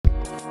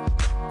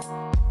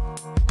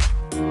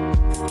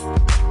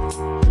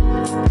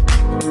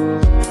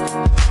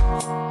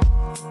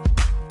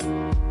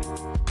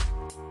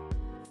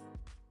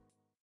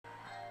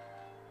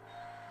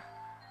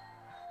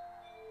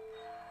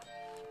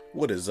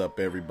What is up,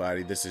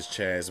 everybody? This is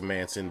Chaz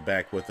Manson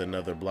back with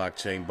another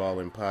Blockchain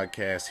Ballin'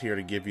 podcast, here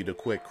to give you the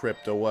quick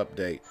crypto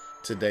update.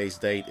 Today's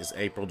date is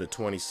April the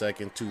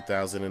 22nd,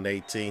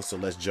 2018, so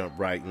let's jump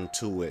right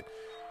into it.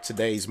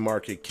 Today's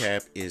market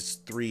cap is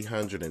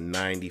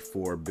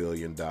 $394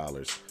 billion.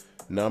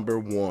 Number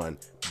one,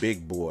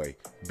 big boy,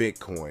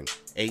 Bitcoin,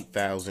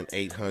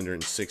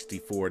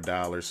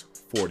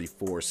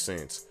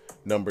 $8,864.44.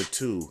 Number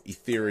two,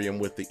 Ethereum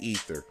with the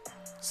Ether,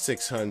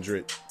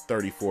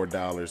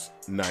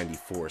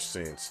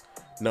 $634.94.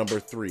 Number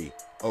three,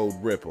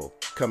 Old Ripple,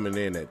 coming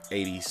in at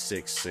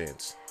 86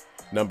 cents.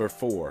 Number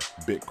four,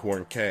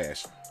 Bitcoin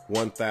Cash,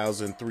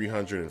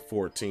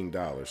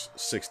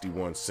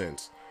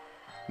 $1,314.61.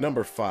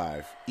 Number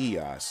five,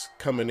 EOS,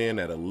 coming in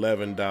at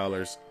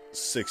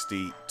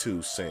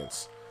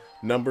 $11.62.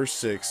 Number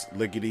six,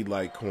 Liquidity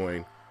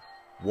Litecoin,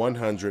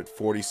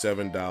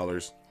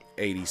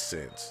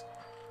 $147.80.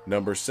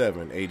 Number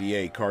 7,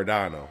 ADA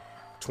Cardano,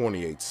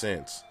 28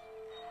 cents.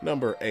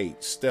 Number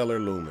 8, Stellar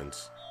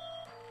Lumens,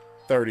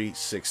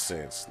 36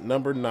 cents.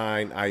 Number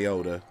 9,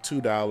 IOTA,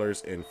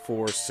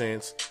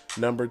 $2.04.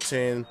 Number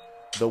 10,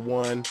 The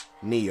One,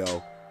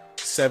 NEO,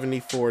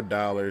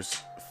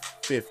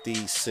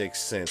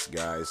 $74.56,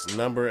 guys.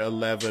 Number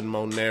 11,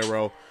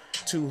 Monero,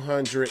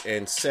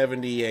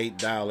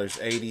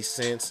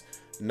 $278.80.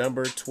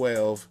 Number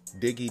 12,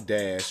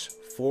 DigiDash,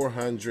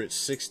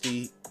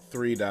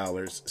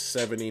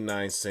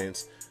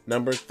 $463.79.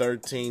 Number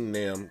 13,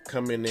 NEM,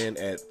 coming in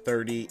at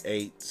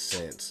 38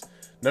 cents.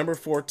 Number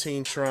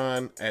 14,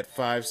 Tron at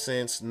 5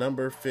 cents.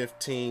 Number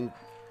 15,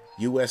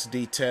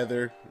 USD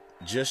Tether,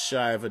 just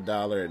shy of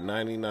 $1 at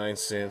 99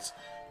 cents.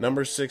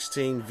 Number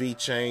 16,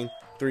 VeChain,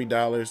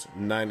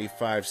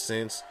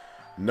 $3.95.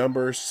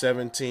 Number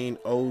 17,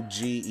 OG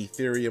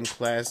Ethereum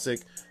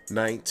Classic,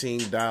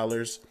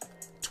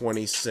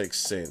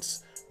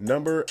 $19.26.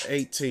 Number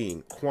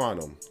 18,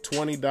 Quantum,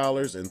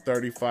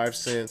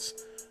 $20.35.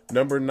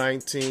 Number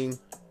 19,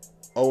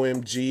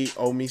 OMG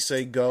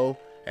Omise Go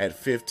at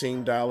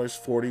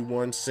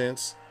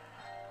 $15.41.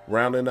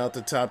 Rounding out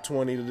the top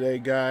 20 today,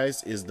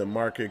 guys, is the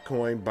market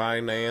coin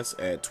Binance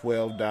at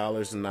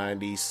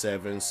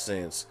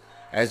 $12.97.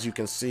 As you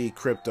can see,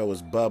 crypto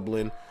is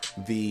bubbling.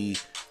 The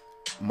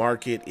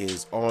market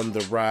is on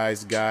the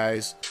rise,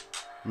 guys.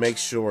 Make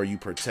sure you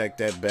protect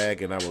that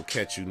bag, and I will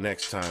catch you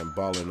next time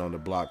balling on the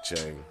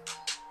blockchain.